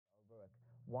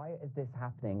Why is this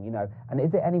happening, And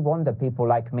is it any wonder people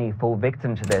like me fall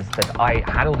victim to this, that I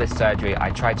had all this surgery, I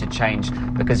tried to change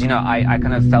because, I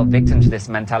kind of fell victim to this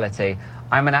mentality.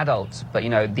 I'm an adult, but,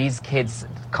 these kids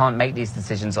can't make these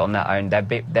decisions on their own.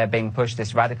 They're being pushed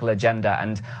this radical agenda,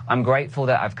 and I'm grateful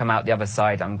that I've come out the other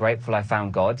side. I'm grateful I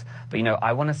found God, but,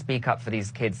 I want to speak up for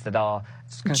these kids that are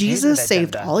Jesus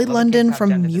saved Ollie London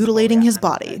from mutilating his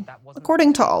body,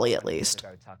 according to Ollie at least.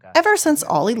 Ever since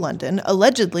Ollie London,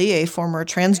 allegedly a former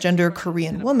transgender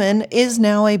Korean woman, is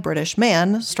now a British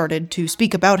man, started to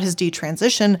speak about his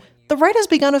detransition, the right has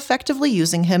begun effectively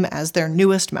using him as their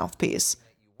newest mouthpiece.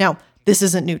 Now, this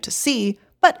isn't new to see,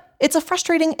 but it's a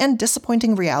frustrating and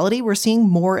disappointing reality we're seeing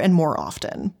more and more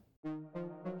often.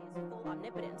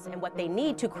 And what they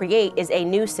need to create is a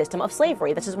new system of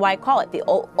slavery. This is why I call it the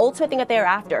ultimate thing that they're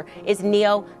after is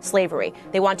neo-slavery.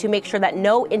 They want to make sure that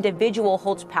no individual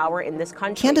holds power in this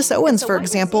country. Candace Owens, for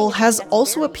example, has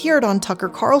also appeared on Tucker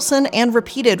Carlson and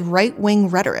repeated right-wing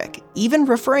rhetoric, even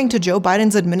referring to Joe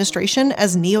Biden's administration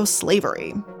as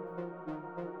neo-slavery.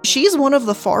 She's one of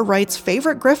the far-right's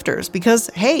favorite grifters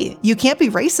because, hey, you can't be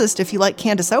racist if you like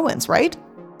Candace Owens, right?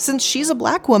 Since she's a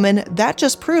black woman, that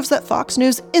just proves that Fox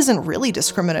News isn't really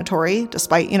discriminatory,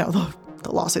 despite,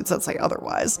 the lawsuits that say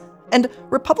otherwise. And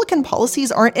Republican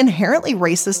policies aren't inherently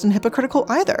racist and hypocritical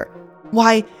either.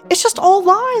 Why, it's just all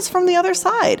lies from the other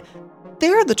side.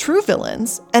 They're the true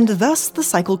villains, and thus the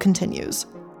cycle continues.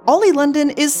 Ollie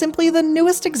London is simply the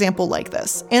newest example like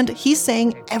this, and he's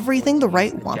saying everything the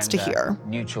right wants to hear.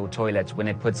 Neutral toilets when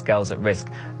it puts girls at risk.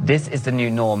 This is the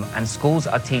new norm, and schools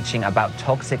are teaching about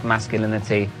toxic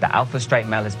masculinity. The alpha straight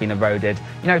male has been eroded.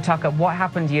 Tucker, what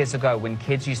happened years ago when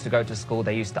kids used to go to school,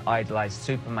 they used to idolize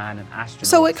Superman and astronauts.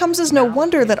 So it comes as no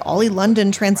wonder that Ollie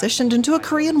London transitioned into a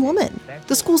Korean woman.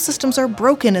 The school systems are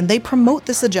broken and they promote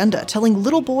this agenda, telling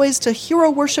little boys to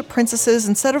hero worship princesses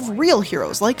instead of real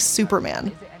heroes like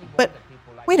Superman. But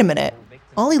wait a minute,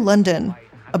 Ollie London,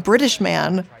 a British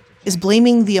man, is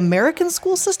blaming the American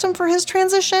school system for his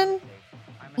transition?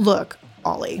 Look,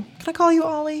 Ollie, can I call you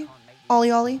Ollie?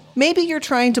 Ollie? Maybe you're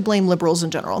trying to blame liberals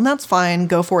in general, and that's fine,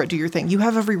 go for it, do your thing. You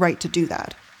have every right to do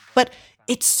that. But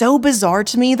it's so bizarre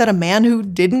to me that a man who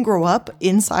didn't grow up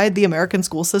inside the American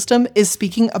school system is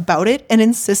speaking about it and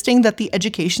insisting that the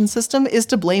education system is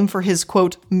to blame for his,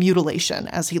 quote, mutilation,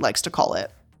 as he likes to call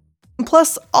it.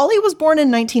 Plus, Ollie was born in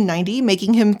 1990,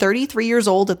 making him 33 years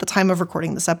old at the time of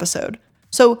recording this episode.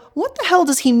 So what the hell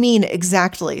does he mean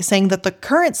exactly, saying that the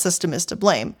current system is to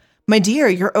blame? My dear,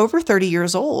 you're over 30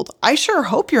 years old. I sure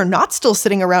hope you're not still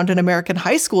sitting around in American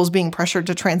high schools being pressured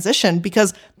to transition,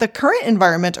 because the current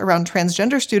environment around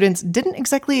transgender students didn't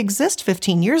exactly exist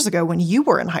 15 years ago when you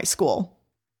were in high school.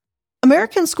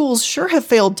 American schools sure have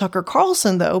failed Tucker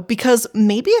Carlson, though, because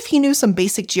maybe if he knew some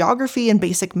basic geography and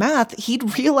basic math,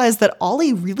 he'd realize that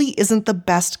Ollie really isn't the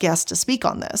best guest to speak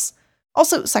on this.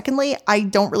 Also, secondly, I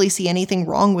don't really see anything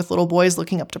wrong with little boys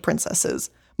looking up to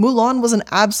princesses. Mulan was an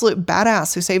absolute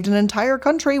badass who saved an entire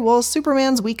country while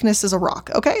Superman's weakness is a rock,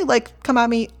 okay? Come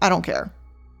at me, I don't care.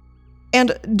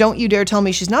 And don't you dare tell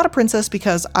me she's not a princess,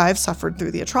 because I've suffered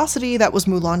through the atrocity that was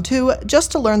Mulan too,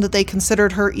 just to learn that they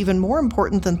considered her even more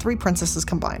important than 3 princesses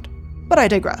combined. But I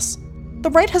digress. The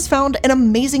right has found an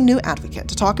amazing new advocate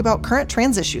to talk about current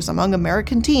trans issues among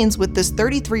American teens with this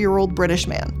 33-year-old British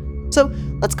man. So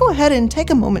let's go ahead and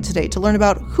take a moment today to learn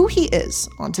about who he is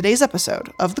on today's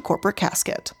episode of The Corporate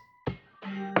Casket.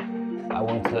 I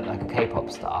want to look like a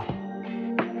K-pop star.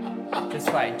 That's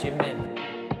right, Jimin.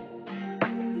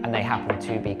 And they happen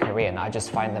to be Korean. I just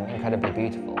find them incredibly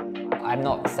beautiful. I'm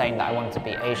not saying that I want to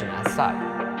be Asian as such.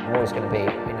 I'm always going to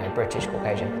be, British,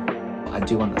 Caucasian. I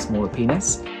do want a smaller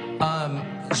penis.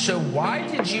 So why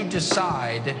did you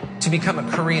decide to become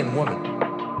a Korean woman?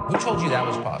 Who told you that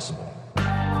was possible?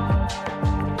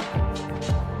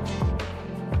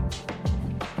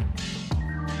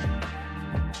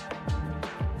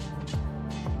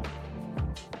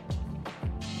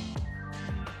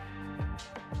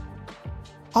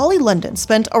 Ollie London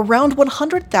spent around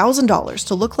 $100,000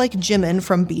 to look like Jimin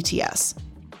from BTS.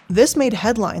 This made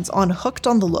headlines on Hooked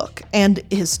on the Look, and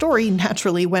his story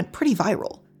naturally went pretty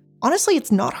viral. Honestly,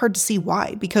 it's not hard to see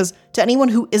why, because to anyone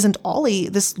who isn't Ollie,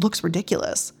 this looks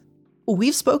ridiculous.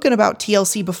 We've spoken about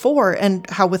TLC before, and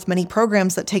how with many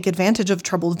programs that take advantage of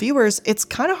troubled viewers, it's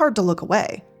kind of hard to look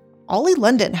away. Ollie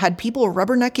London had people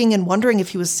rubbernecking and wondering if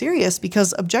he was serious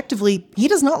because, objectively, he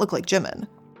does not look like Jimin.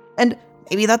 And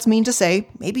maybe that's mean to say,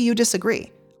 maybe you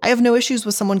disagree. I have no issues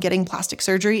with someone getting plastic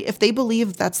surgery if they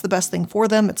believe that's the best thing for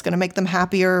them, it's going to make them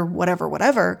happier,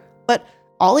 whatever. But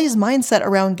Ollie's mindset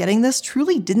around getting this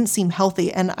truly didn't seem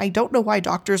healthy, and I don't know why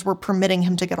doctors were permitting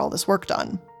him to get all this work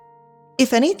done.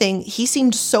 If anything, he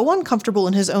seemed so uncomfortable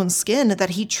in his own skin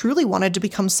that he truly wanted to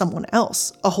become someone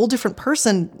else, a whole different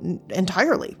person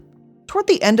entirely. Toward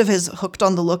the end of his Hooked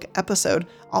on the Look episode,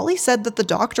 Ollie said that the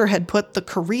doctor had put the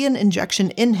Korean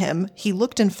injection in him. He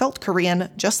looked and felt Korean,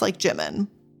 just like Jimin.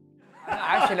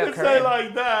 I actually look Korean. Say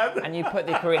like that. And you put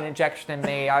the Korean injection in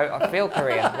me, I feel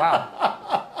Korean.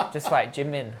 Wow. Just like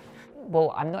Jimin.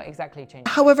 Well, I'm not exactly changing.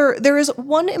 However, there is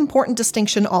one important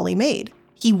distinction Ollie made.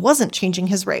 He wasn't changing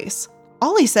his race.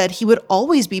 Ollie said he would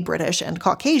always be British and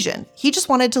Caucasian. He just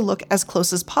wanted to look as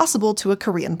close as possible to a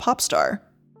Korean pop star.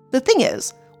 The thing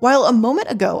is, while a moment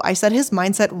ago I said his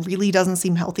mindset really doesn't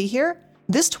seem healthy here,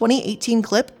 this 2018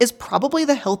 clip is probably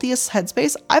the healthiest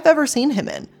headspace I've ever seen him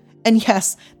in. And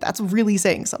yes, that's really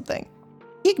saying something.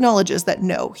 He acknowledges that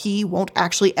no, he won't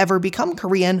actually ever become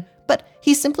Korean, but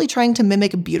he's simply trying to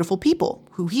mimic beautiful people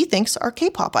who he thinks are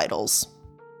K-pop idols.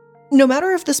 No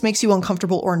matter if this makes you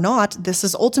uncomfortable or not, this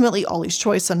is ultimately Ollie's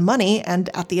choice and money, and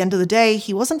at the end of the day,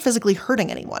 he wasn't physically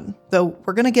hurting anyone, though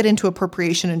we're gonna get into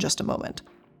appropriation in just a moment.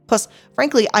 Plus,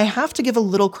 frankly, I have to give a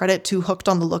little credit to Hooked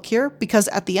on the Look here, because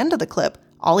at the end of the clip,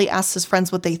 Ollie asks his friends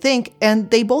what they think,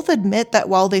 and they both admit that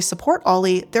while they support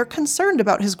Ollie, they're concerned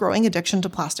about his growing addiction to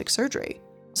plastic surgery.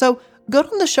 So,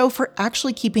 good on the show for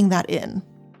actually keeping that in.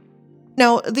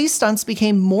 Now, these stunts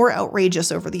became more outrageous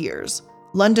over the years.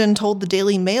 London told the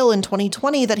Daily Mail in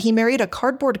 2020 that he married a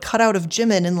cardboard cutout of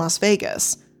Jimin in Las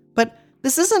Vegas. But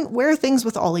this isn't where things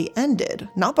with Ollie ended,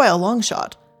 not by a long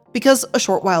shot. Because a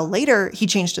short while later, he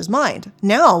changed his mind.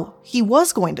 Now, he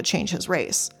was going to change his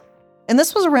race. And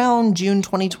this was around June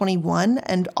 2021,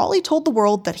 and Ollie told the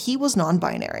world that he was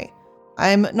non-binary.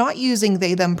 I'm not using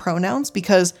they-them pronouns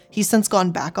because he's since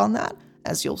gone back on that,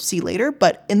 as you'll see later,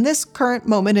 but in this current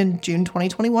moment in June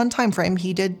 2021 timeframe,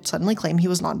 he did suddenly claim he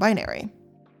was non-binary.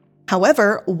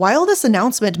 However, while this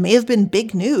announcement may have been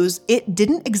big news, it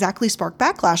didn't exactly spark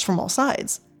backlash from all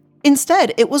sides.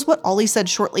 Instead, it was what Ollie said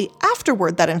shortly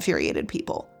afterward that infuriated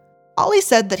people. Ollie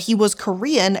said that he was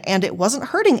Korean and it wasn't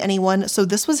hurting anyone, so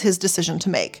this was his decision to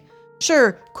make.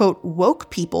 Sure, quote, woke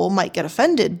people might get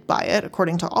offended by it,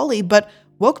 according to Ollie, but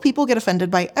woke people get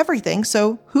offended by everything,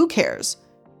 so who cares?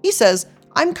 He says,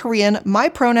 I'm Korean, my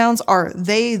pronouns are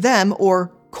they, them,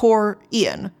 or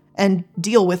Kor-ian. And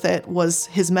deal with it was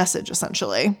his message,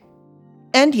 essentially.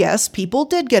 And yes, people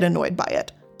did get annoyed by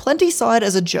it. Plenty saw it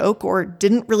as a joke or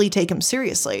didn't really take him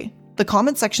seriously. The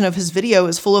comment section of his video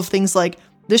is full of things like,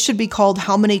 this should be called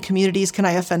How Many Communities Can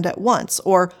I Offend at Once?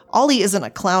 Or Ollie isn't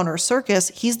a clown or circus,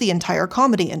 he's the entire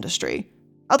comedy industry.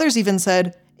 Others even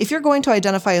said, if you're going to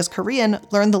identify as Korean,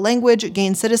 learn the language,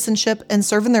 gain citizenship, and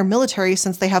serve in their military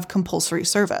since they have compulsory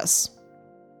service.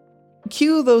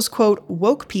 Cue those, quote,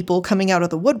 woke people coming out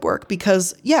of the woodwork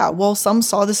because, yeah, while some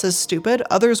saw this as stupid,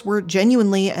 others were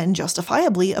genuinely and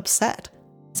justifiably upset.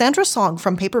 Sandra Song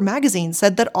from Paper Magazine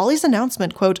said that Ollie's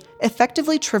announcement, quote,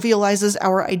 effectively trivializes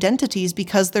our identities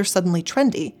because they're suddenly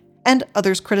trendy, and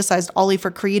others criticized Ollie for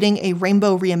creating a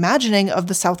rainbow reimagining of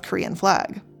the South Korean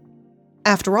flag.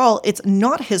 After all, it's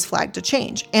not his flag to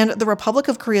change, and the Republic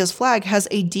of Korea's flag has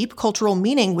a deep cultural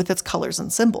meaning with its colors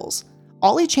and symbols.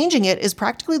 Ollie changing it is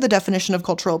practically the definition of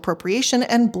cultural appropriation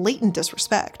and blatant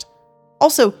disrespect.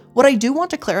 Also, what I do want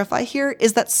to clarify here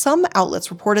is that some outlets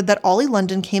reported that Ollie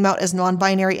London came out as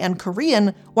non-binary and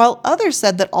Korean, while others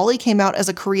said that Ollie came out as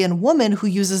a Korean woman who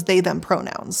uses they-them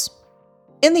pronouns.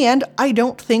 In the end, I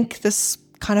don't think this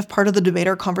kind of part of the debate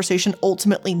or conversation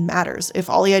ultimately matters if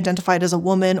Ollie identified as a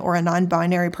woman or a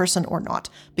non-binary person or not,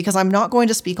 because I'm not going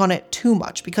to speak on it too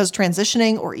much, because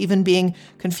transitioning or even being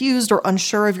confused or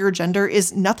unsure of your gender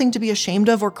is nothing to be ashamed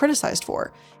of or criticized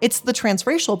for. It's the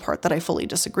transracial part that I fully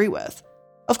disagree with.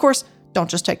 Of course, don't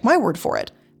just take my word for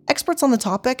it. Experts on the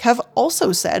topic have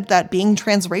also said that being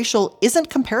transracial isn't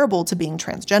comparable to being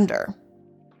transgender.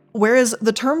 Whereas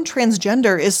the term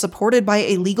transgender is supported by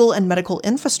a legal and medical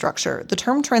infrastructure, the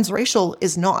term transracial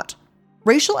is not.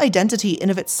 Racial identity in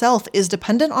of itself is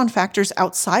dependent on factors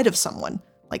outside of someone,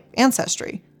 like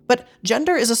ancestry, but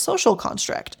gender is a social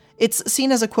construct. It's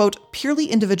seen as a, quote, purely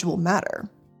individual matter.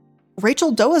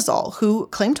 Rachel Dolezal, who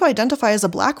claimed to identify as a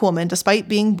black woman despite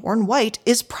being born white,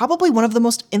 is probably one of the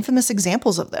most infamous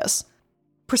examples of this.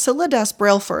 Priscilla Das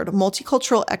Brailford,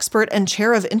 multicultural expert and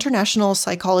chair of International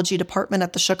Psychology Department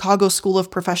at the Chicago School of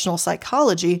Professional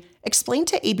Psychology, explained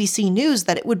to ABC News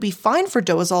that it would be fine for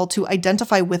Dolezal to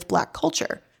identify with black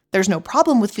culture. There's no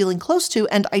problem with feeling close to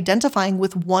and identifying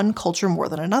with one culture more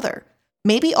than another.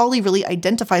 Maybe Ollie really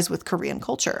identifies with Korean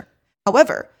culture.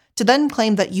 However, to then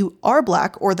claim that you are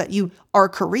black or that you are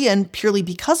Korean purely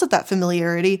because of that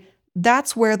familiarity,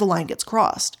 that's where the line gets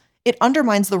crossed. It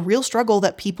undermines the real struggle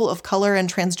that people of color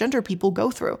and transgender people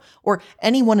go through, or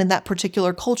anyone in that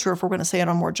particular culture if we're going to say it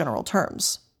on more general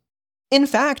terms. In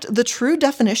fact, the true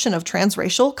definition of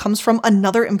transracial comes from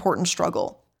another important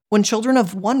struggle. When children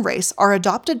of one race are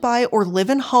adopted by or live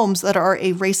in homes that are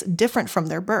a race different from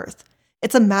their birth,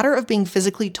 it's a matter of being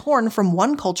physically torn from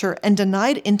one culture and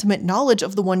denied intimate knowledge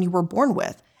of the one you were born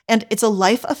with, and it's a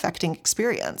life-affecting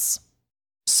experience.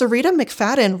 Sarita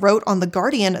McFadden wrote on The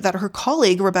Guardian that her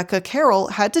colleague Rebecca Carroll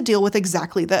had to deal with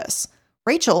exactly this.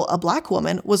 Rachel, a black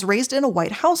woman, was raised in a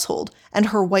white household, and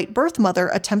her white birth mother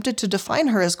attempted to define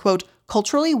her as, quote,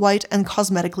 culturally white and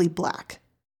cosmetically black.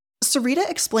 Sarita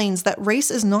explains that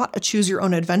race is not a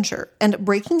choose-your-own adventure, and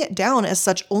breaking it down as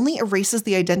such only erases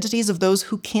the identities of those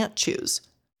who can't choose.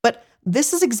 But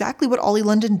this is exactly what Ollie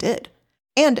London did.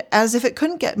 And as if it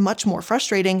couldn't get much more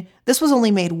frustrating, this was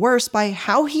only made worse by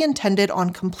how he intended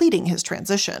on completing his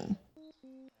transition.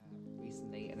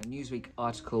 Recently, in a Newsweek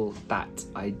article, that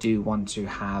I do want to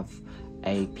have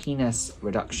a penis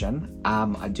reduction.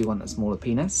 I do want a smaller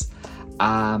penis.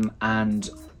 And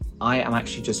I am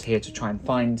actually just here to try and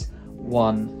find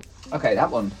one. Okay, that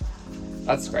one.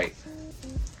 That's great.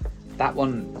 That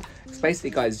one. Because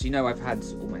basically, guys, you know I've had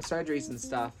all my surgeries and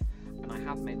stuff, and I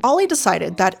have made... Ollie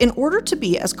decided that in order to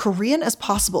be as Korean as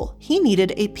possible, he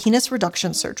needed a penis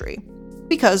reduction surgery.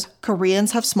 Because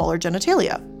Koreans have smaller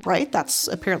genitalia, right? That's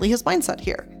apparently his mindset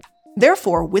here.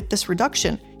 Therefore, with this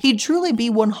reduction, he'd truly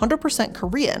be 100%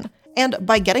 Korean, and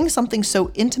by getting something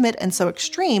so intimate and so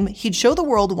extreme, he'd show the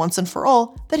world once and for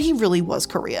all that he really was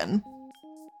Korean.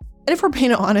 And if we're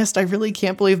being honest, I really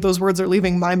can't believe those words are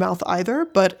leaving my mouth either,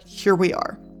 but here we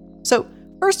are. So,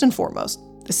 first and foremost,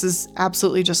 this is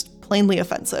absolutely just plainly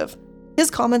offensive.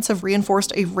 His comments have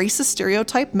reinforced a racist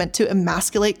stereotype meant to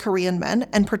emasculate Korean men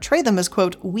and portray them as,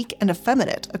 quote, weak and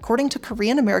effeminate, according to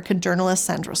Korean-American journalist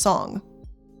Sandra Song.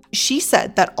 She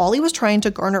said that Ollie was trying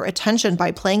to garner attention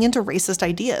by playing into racist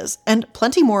ideas, and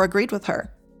plenty more agreed with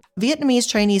her. Vietnamese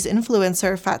Chinese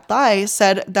influencer Phat Thai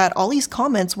said that Ollie's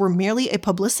comments were merely a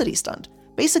publicity stunt,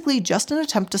 basically just an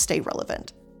attempt to stay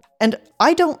relevant. And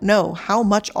I don't know how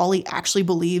much Ollie actually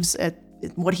believes at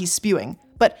what he's spewing,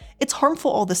 but it's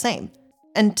harmful all the same.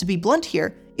 And to be blunt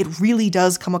here, it really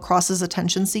does come across as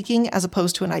attention-seeking as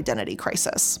opposed to an identity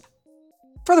crisis.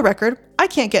 For the record, I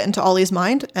can't get into Ollie's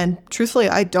mind, and truthfully,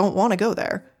 I don't want to go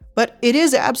there. But it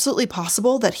is absolutely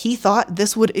possible that he thought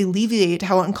this would alleviate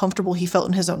how uncomfortable he felt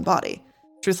in his own body.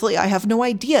 Truthfully, I have no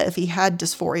idea if he had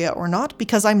dysphoria or not,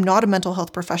 because I'm not a mental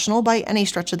health professional by any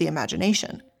stretch of the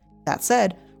imagination. That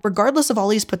said, regardless of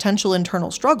Ollie's potential internal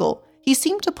struggle, he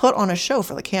seemed to put on a show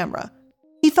for the camera.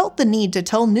 He felt the need to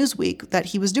tell Newsweek that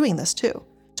he was doing this too,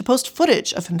 to post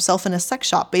footage of himself in a sex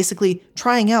shop basically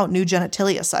trying out new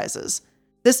genitalia sizes.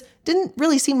 This didn't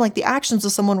really seem like the actions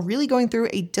of someone really going through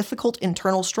a difficult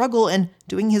internal struggle and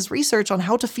doing his research on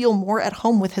how to feel more at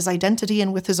home with his identity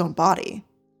and with his own body.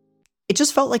 It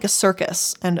just felt like a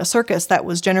circus, and a circus that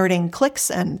was generating clicks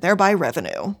and thereby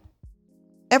revenue.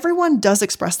 Everyone does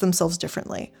express themselves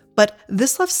differently, but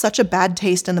this left such a bad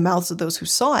taste in the mouths of those who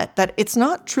saw it that it's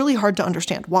not truly hard to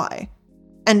understand why.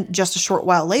 And just a short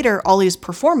while later, Ollie's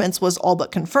performance was all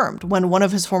but confirmed when one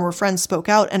of his former friends spoke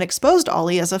out and exposed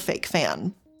Ollie as a fake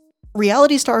fan.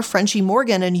 Reality star Frenchie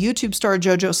Morgan and YouTube star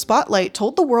JoJo Spotlight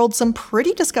told the world some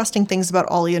pretty disgusting things about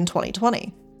Ollie in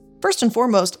 2020. First and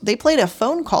foremost, they played a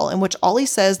phone call in which Ollie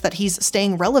says that he's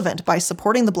staying relevant by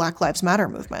supporting the Black Lives Matter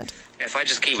movement. If I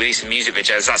just keep releasing music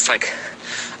videos, that's like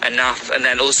enough. And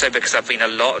then also because I've been a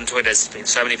lot on Twitter, there's been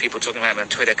so many people talking about me on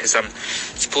Twitter because I'm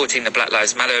supporting the Black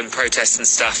Lives Matter and protests and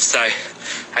stuff. So I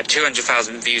had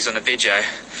 200,000 views on the video.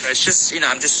 It's just,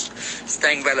 I'm just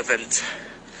staying relevant.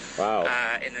 Wow.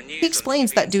 He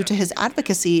explains that due to his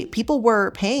advocacy, people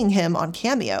were paying him on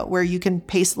Cameo, where you can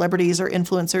pay celebrities or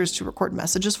influencers to record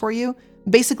messages for you,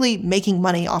 basically making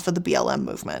money off of the BLM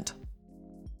movement.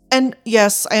 And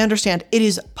yes, I understand it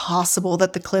is possible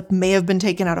that the clip may have been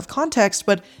taken out of context,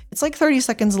 but it's like 30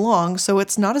 seconds long, so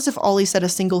it's not as if Ollie said a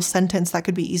single sentence that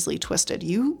could be easily twisted.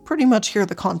 You pretty much hear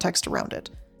the context around it.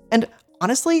 And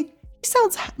honestly, he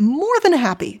sounds more than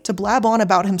happy to blab on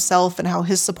about himself and how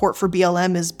his support for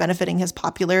BLM is benefiting his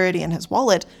popularity and his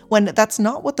wallet, when that's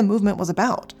not what the movement was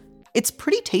about. It's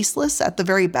pretty tasteless at the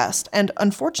very best, and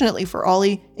unfortunately for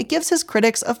Ollie, it gives his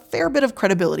critics a fair bit of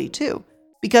credibility too,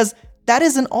 because that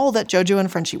isn't all that JoJo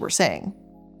and Frenchie were saying.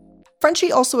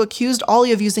 Frenchie also accused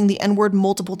Ollie of using the N-word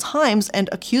multiple times and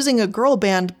accusing a girl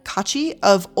band, Kachi,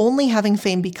 of only having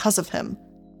fame because of him.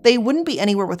 They wouldn't be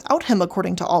anywhere without him,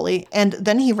 according to Ollie, and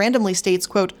then he randomly states,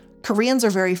 quote, Koreans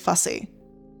are very fussy.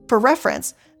 For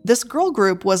reference, this girl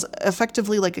group was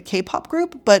effectively like a K-pop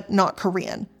group, but not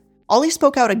Korean. Ollie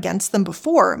spoke out against them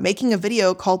before, making a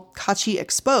video called Kachi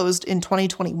Exposed in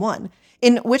 2021,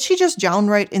 in which he just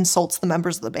downright insults the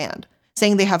members of the band,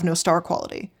 saying they have no star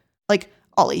quality. Like,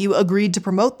 Ollie, you agreed to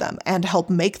promote them and help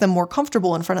make them more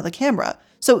comfortable in front of the camera.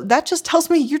 So that just tells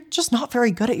me you're just not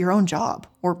very good at your own job,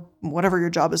 or whatever your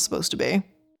job is supposed to be.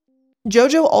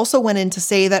 JoJo also went in to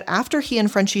say that after he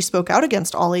and Frenchie spoke out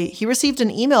against Ollie, he received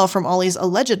an email from Ollie's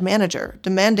alleged manager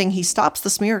demanding he stops the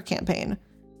smear campaign.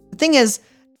 The thing is,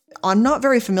 I'm not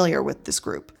very familiar with this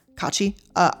group, Kachi.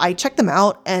 I checked them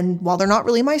out, and while they're not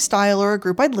really my style or a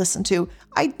group I'd listen to,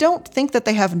 I don't think that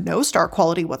they have no star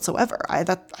quality whatsoever. I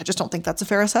just don't think that's a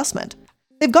fair assessment.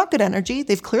 They've got good energy,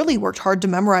 they've clearly worked hard to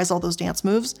memorize all those dance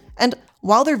moves, and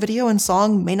while their video and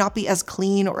song may not be as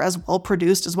clean or as well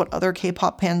produced as what other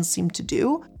K-pop bands seem to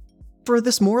do, for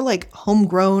this more like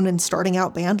homegrown and starting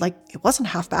out band, like, it wasn't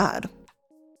half bad.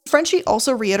 Frenchie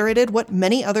also reiterated what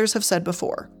many others have said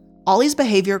before. Ollie's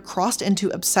behavior crossed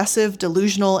into obsessive,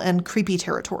 delusional, and creepy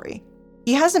territory.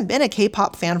 He hasn't been a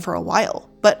K-pop fan for a while,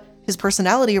 but his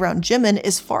personality around Jimin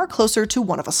is far closer to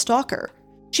one of a stalker.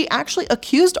 She actually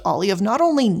accused Ollie of not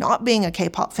only not being a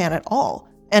K-pop fan at all,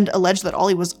 and alleged that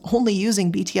Ollie was only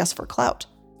using BTS for clout.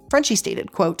 Frenchie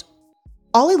stated, quote,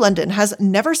 "Ollie London has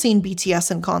never seen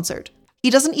BTS in concert. He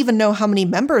doesn't even know how many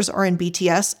members are in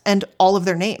BTS and all of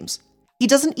their names. He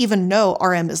doesn't even know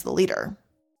RM is the leader."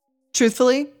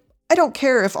 Truthfully, I don't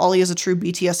care if Ollie is a true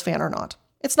BTS fan or not.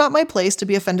 It's not my place to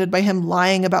be offended by him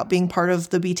lying about being part of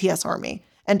the BTS army,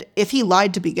 and if he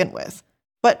lied to begin with.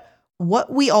 But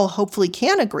what we all hopefully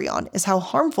can agree on is how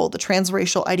harmful the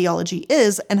transracial ideology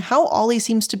is and how Ollie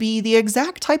seems to be the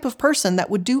exact type of person that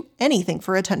would do anything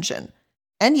for attention.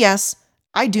 And yes,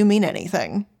 I do mean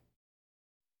anything.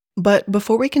 But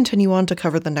before we continue on to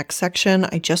cover the next section,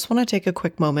 I just want to take a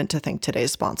quick moment to thank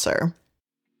today's sponsor.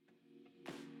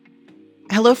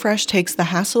 HelloFresh takes the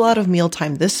hassle out of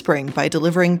mealtime this spring by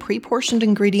delivering pre-portioned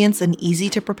ingredients and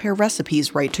easy-to-prepare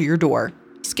recipes right to your door.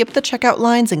 Skip the checkout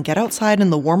lines and get outside in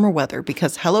the warmer weather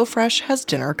because HelloFresh has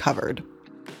dinner covered.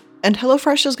 And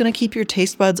HelloFresh is going to keep your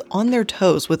taste buds on their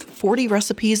toes with 40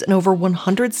 recipes and over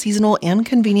 100 seasonal and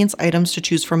convenience items to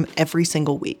choose from every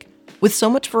single week. With so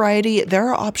much variety, there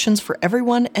are options for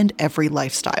everyone and every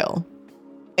lifestyle.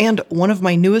 And one of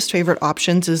my newest favorite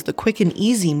options is the quick and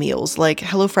easy meals like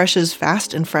HelloFresh's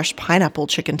fast and fresh pineapple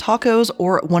chicken tacos,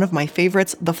 or one of my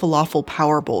favorites, the falafel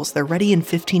power bowls. They're ready in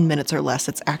 15 minutes or less.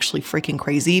 It's actually freaking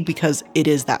crazy because it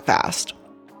is that fast.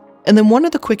 And then one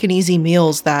of the quick and easy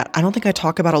meals that I don't think I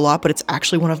talk about a lot, but it's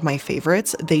actually one of my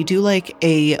favorites. They do like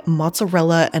a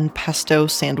mozzarella and pesto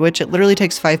sandwich. It literally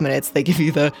takes 5 minutes. They give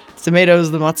you the tomatoes,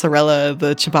 the mozzarella,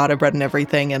 the ciabatta bread and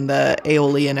everything, and the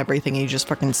aioli and everything. And you just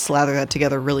fucking slather that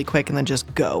together really quick and then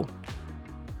just go.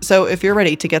 So if you're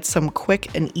ready to get some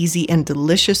quick and easy and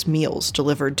delicious meals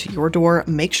delivered to your door,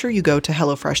 make sure you go to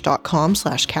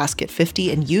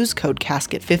hellofresh.com/casket50 and use code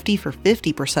casket50 for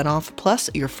 50% off,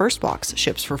 plus your first box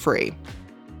ships for free.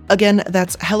 Again,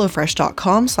 that's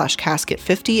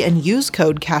hellofresh.com/casket50 and use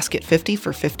code casket50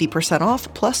 for 50%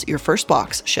 off, plus your first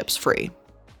box ships free.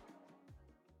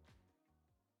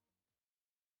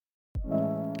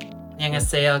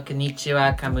 Annyeonghaseyo,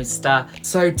 konnichiwa, kamusta.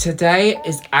 So today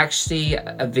is actually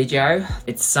a video.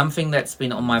 It's something that's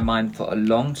been on my mind for a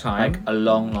long time, like a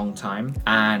long time.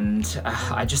 And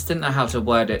I just didn't know how to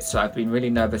word it. So I've been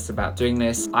really nervous about doing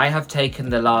this. I have taken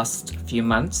the last few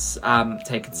months,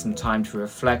 taken some time to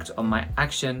reflect on my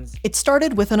actions. It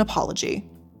started with an apology.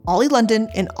 Ollie London,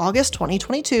 in August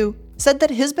 2022, said that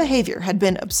his behavior had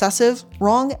been obsessive,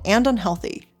 wrong, and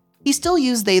unhealthy. He still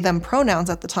used they/them pronouns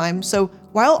at the time, so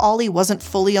while Ollie wasn't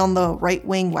fully on the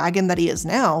right-wing wagon that he is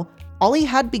now, Ollie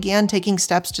had began taking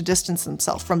steps to distance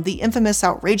himself from the infamous,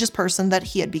 outrageous person that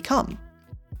he had become.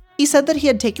 He said that he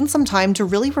had taken some time to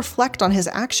really reflect on his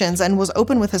actions and was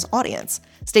open with his audience,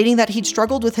 stating that he'd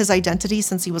struggled with his identity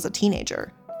since he was a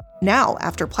teenager. Now,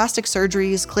 after plastic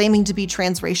surgeries, claiming to be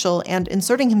transracial, and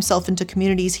inserting himself into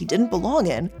communities he didn't belong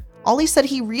in, Ollie said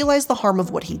he realized the harm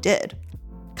of what he did.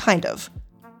 Kind of.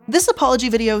 This apology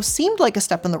video seemed like a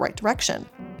step in the right direction,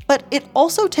 but it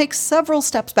also takes several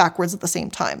steps backwards at the same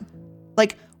time.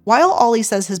 Like, while Ollie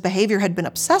says his behavior had been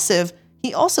obsessive,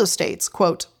 he also states,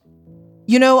 quote,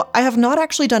 "You know, I have not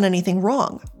actually done anything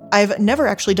wrong. I've never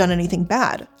actually done anything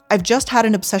bad. I've just had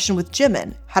an obsession with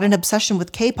Jimin, had an obsession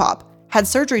with K-pop, had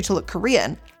surgery to look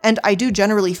Korean, and I do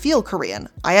generally feel Korean.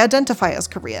 I identify as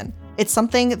Korean. It's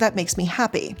something that makes me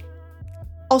happy."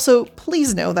 Also,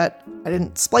 please know that I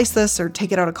didn't splice this or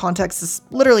take it out of context. This is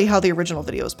literally how the original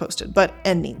video is posted, but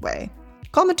anyway.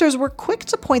 Commenters were quick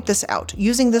to point this out,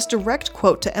 using this direct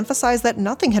quote to emphasize that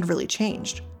nothing had really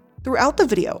changed. Throughout the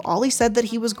video, Ollie said that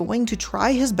he was going to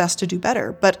try his best to do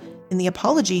better, but in the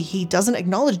apology, he doesn't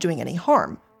acknowledge doing any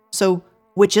harm. So,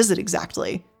 which is it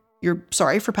exactly? You're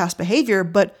sorry for past behavior,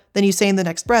 but then you say in the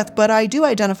next breath, but I do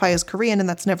identify as Korean and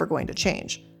that's never going to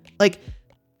change. Like,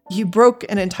 you broke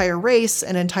an entire race,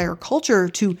 an entire culture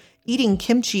to eating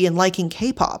kimchi and liking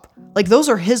K-pop. Like, those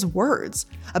are his words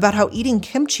about how eating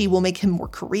kimchi will make him more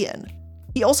Korean.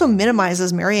 He also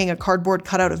minimizes marrying a cardboard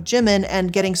cutout of Jimin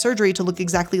and getting surgery to look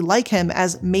exactly like him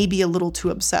as maybe a little too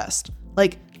obsessed.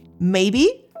 Like,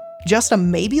 maybe? Just a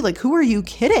maybe? Like, who are you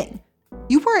kidding?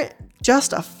 You weren't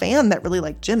just a fan that really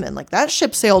liked Jimin. Like, that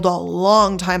ship sailed a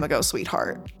long time ago,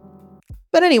 sweetheart.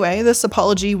 But anyway, this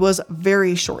apology was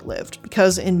very short-lived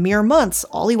because in mere months,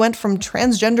 Ollie went from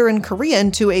transgender and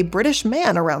Korean to a British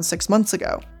man around 6 months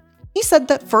ago. He said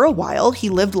that for a while, he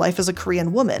lived life as a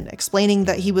Korean woman, explaining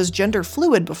that he was gender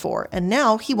fluid before, and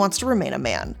now he wants to remain a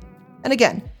man. And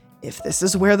again, if this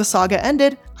is where the saga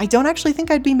ended, I don't actually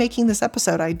think I'd be making this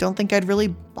episode. I don't think I'd really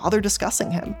bother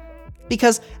discussing him.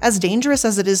 Because as dangerous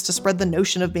as it is to spread the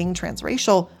notion of being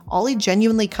transracial, Ollie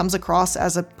genuinely comes across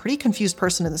as a pretty confused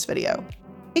person in this video.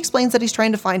 He explains that he's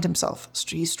trying to find himself,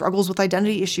 he struggles with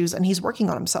identity issues, and he's working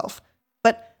on himself.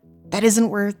 But that isn't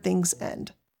where things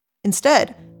end.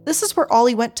 Instead, this is where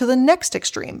Ollie went to the next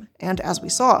extreme, and as we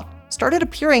saw, started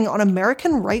appearing on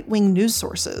American right-wing news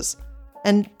sources.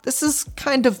 And this is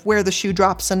kind of where the shoe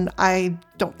drops, and I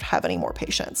don't have any more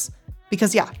patience.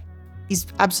 Because yeah, he's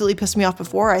absolutely pissed me off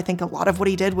before. I think a lot of what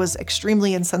he did was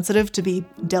extremely insensitive to be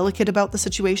delicate about the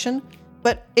situation,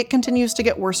 but it continues to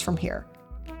get worse from here.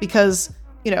 Because,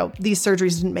 these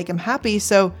surgeries didn't make him happy,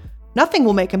 so nothing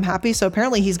will make him happy, so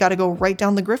apparently he's got to go right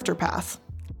down the grifter path.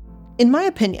 In my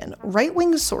opinion,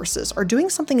 right-wing sources are doing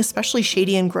something especially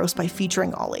shady and gross by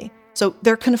featuring Ollie. So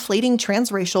they're conflating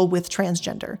transracial with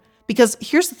transgender. Because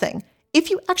here's the thing, if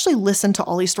you actually listen to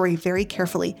Ollie's story very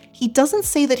carefully, he doesn't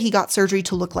say that he got surgery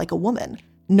to look like a woman.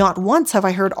 Not once have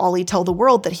I heard Ollie tell the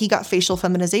world that he got facial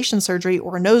feminization surgery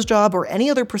or a nose job or any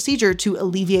other procedure to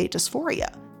alleviate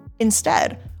dysphoria.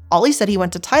 Instead, Ollie said he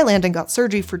went to Thailand and got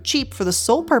surgery for cheap for the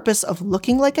sole purpose of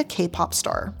looking like a K-pop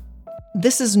star.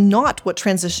 This is not what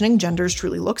transitioning genders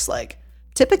truly looks like.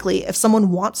 Typically, if someone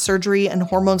wants surgery and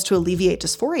hormones to alleviate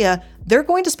dysphoria, they're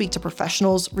going to speak to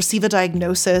professionals, receive a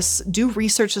diagnosis, do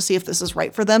research to see if this is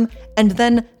right for them, and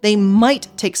then they might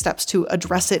take steps to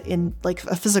address it in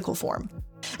a physical form.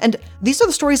 And these are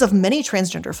the stories of many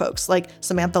transgender folks, like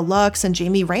Samantha Lux and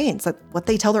Jamie Raines, that's what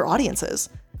they tell their audiences.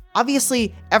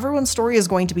 Obviously, everyone's story is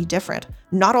going to be different.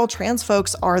 Not all trans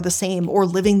folks are the same or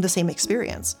living the same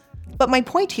experience. But my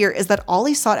point here is that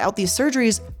Ollie sought out these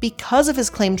surgeries because of his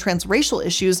claimed transracial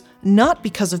issues, not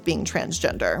because of being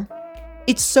transgender.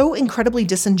 It's so incredibly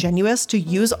disingenuous to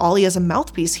use Ollie as a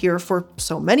mouthpiece here for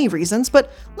so many reasons,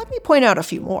 but let me point out a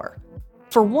few more.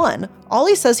 For one,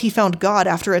 Ollie says he found God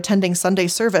after attending Sunday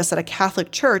service at a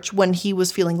Catholic church when he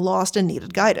was feeling lost and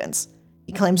needed guidance.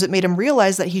 He claims it made him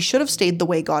realize that he should have stayed the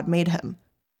way God made him.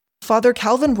 Father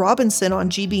Calvin Robinson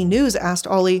on GB News asked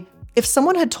Ollie, if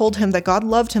someone had told him that God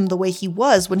loved him the way he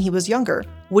was when he was younger,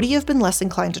 would he have been less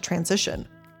inclined to transition?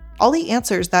 Ollie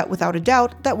answers that without a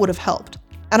doubt, that would have helped.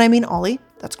 And I mean, Ollie,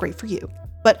 that's great for you.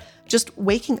 But just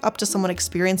waking up to someone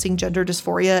experiencing gender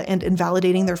dysphoria and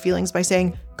invalidating their feelings by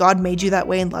saying, God made you that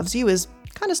way and loves you is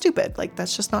kind of stupid.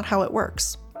 That's just not how it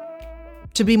works.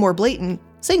 To be more blatant,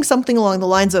 saying something along the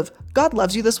lines of, God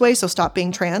loves you this way, so stop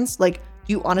being trans, do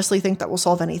you honestly think that will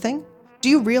solve anything? Do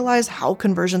you realize how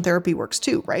conversion therapy works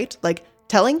too, right?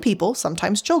 Telling people,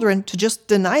 sometimes children, to just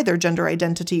deny their gender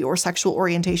identity or sexual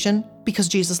orientation because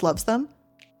Jesus loves them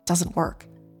doesn't work.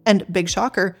 And big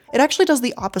shocker, it actually does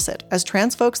the opposite, as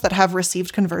trans folks that have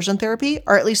received conversion therapy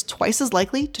are at least twice as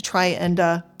likely to try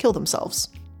and kill themselves.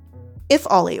 If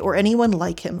Ollie or anyone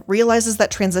like him realizes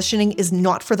that transitioning is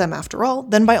not for them after all,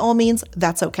 then by all means,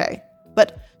 that's okay.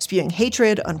 But spewing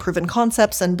hatred, unproven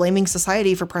concepts, and blaming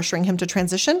society for pressuring him to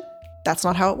transition, that's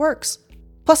not how it works.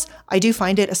 Plus, I do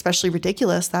find it especially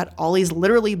ridiculous that Ollie's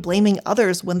literally blaming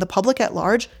others when the public at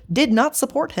large did not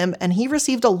support him and he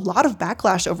received a lot of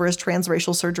backlash over his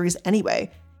transracial surgeries anyway.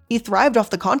 He thrived off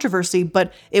the controversy,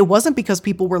 but it wasn't because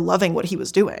people were loving what he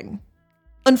was doing.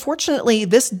 Unfortunately,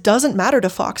 this doesn't matter to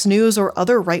Fox News or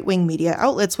other right-wing media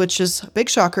outlets, which is a big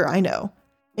shocker, I know.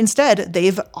 Instead,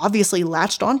 they've obviously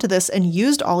latched onto this and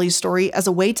used Ollie's story as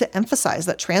a way to emphasize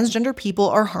that transgender people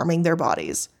are harming their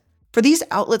bodies. For these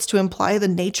outlets to imply the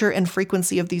nature and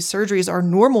frequency of these surgeries are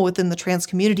normal within the trans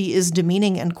community is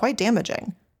demeaning and quite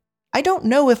damaging. I don't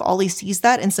know if Ollie sees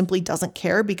that and simply doesn't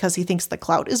care because he thinks the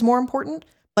clout is more important,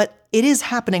 but it is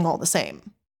happening all the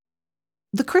same.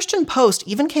 The Christian Post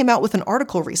even came out with an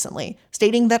article recently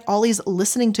stating that Ollie's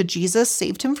listening to Jesus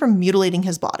saved him from mutilating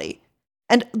his body.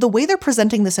 And the way they're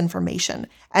presenting this information,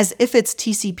 as if it's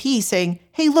TCP saying,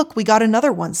 hey, look, we got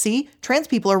another one, see? Trans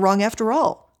people are wrong after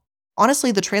all.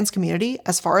 Honestly, the trans community,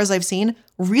 as far as I've seen,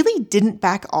 really didn't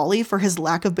back Ollie for his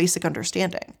lack of basic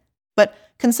understanding. But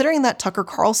considering that Tucker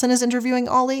Carlson is interviewing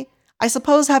Ollie, I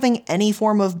suppose having any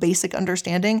form of basic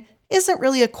understanding isn't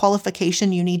really a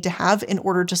qualification you need to have in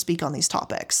order to speak on these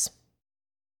topics.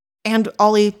 And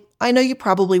Ollie, I know you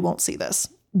probably won't see this.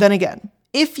 Then again,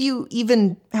 if you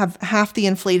even have half the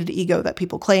inflated ego that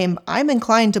people claim, I'm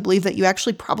inclined to believe that you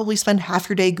actually probably spend half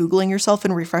your day Googling yourself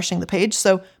and refreshing the page,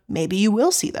 so maybe you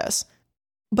will see this.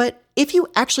 But if you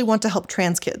actually want to help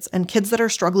trans kids and kids that are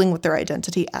struggling with their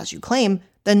identity as you claim,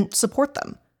 then support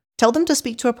them. Tell them to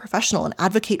speak to a professional and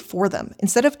advocate for them,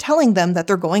 instead of telling them that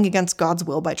they're going against God's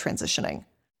will by transitioning.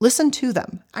 Listen to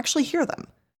them, actually hear them.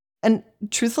 And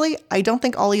truthfully, I don't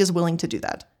think Ollie is willing to do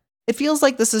that. It feels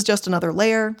like this is just another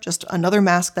layer, just another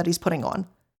mask that he's putting on.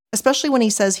 Especially when he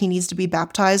says he needs to be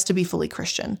baptized to be fully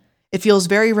Christian. It feels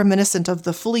very reminiscent of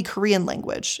the fully Korean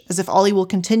language, as if Ollie will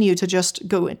continue to just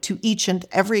go to each and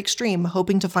every extreme,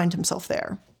 hoping to find himself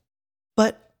there.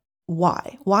 But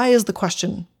why? Why is the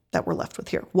question that we're left with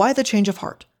here? Why the change of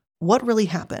heart? What really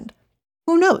happened?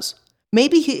 Who knows?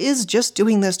 Maybe he is just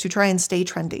doing this to try and stay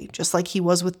trendy, just like he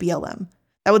was with BLM.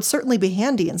 That would certainly be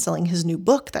handy in selling his new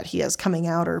book that he has coming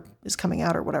out or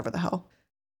whatever the hell.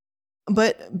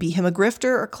 But be him a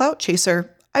grifter or clout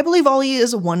chaser, I believe Ollie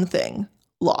is one thing: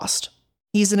 lost.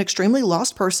 He's an extremely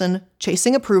lost person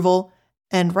chasing approval,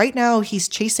 and right now he's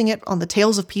chasing it on the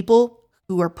tails of people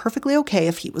who are perfectly okay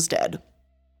if he was dead.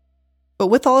 But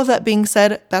with all of that being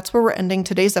said, that's where we're ending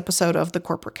today's episode of The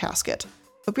Corporate Casket.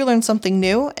 Hope you learned something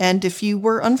new, and if you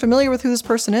were unfamiliar with who this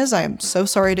person is, I am so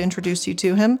sorry to introduce you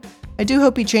to him. I do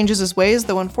hope he changes his ways,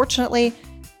 though unfortunately,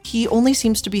 he only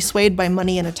seems to be swayed by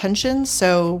money and attention,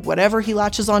 so whatever he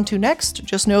latches onto next,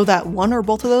 just know that one or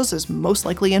both of those is most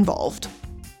likely involved.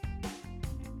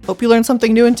 Hope you learned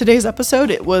something new in today's episode.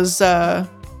 It was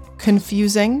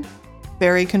confusing,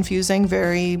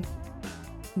 very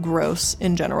gross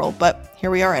in general, but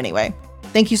here we are anyway.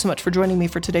 Thank you so much for joining me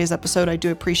for today's episode. I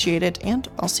do appreciate it, and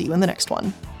I'll see you in the next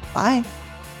one. Bye.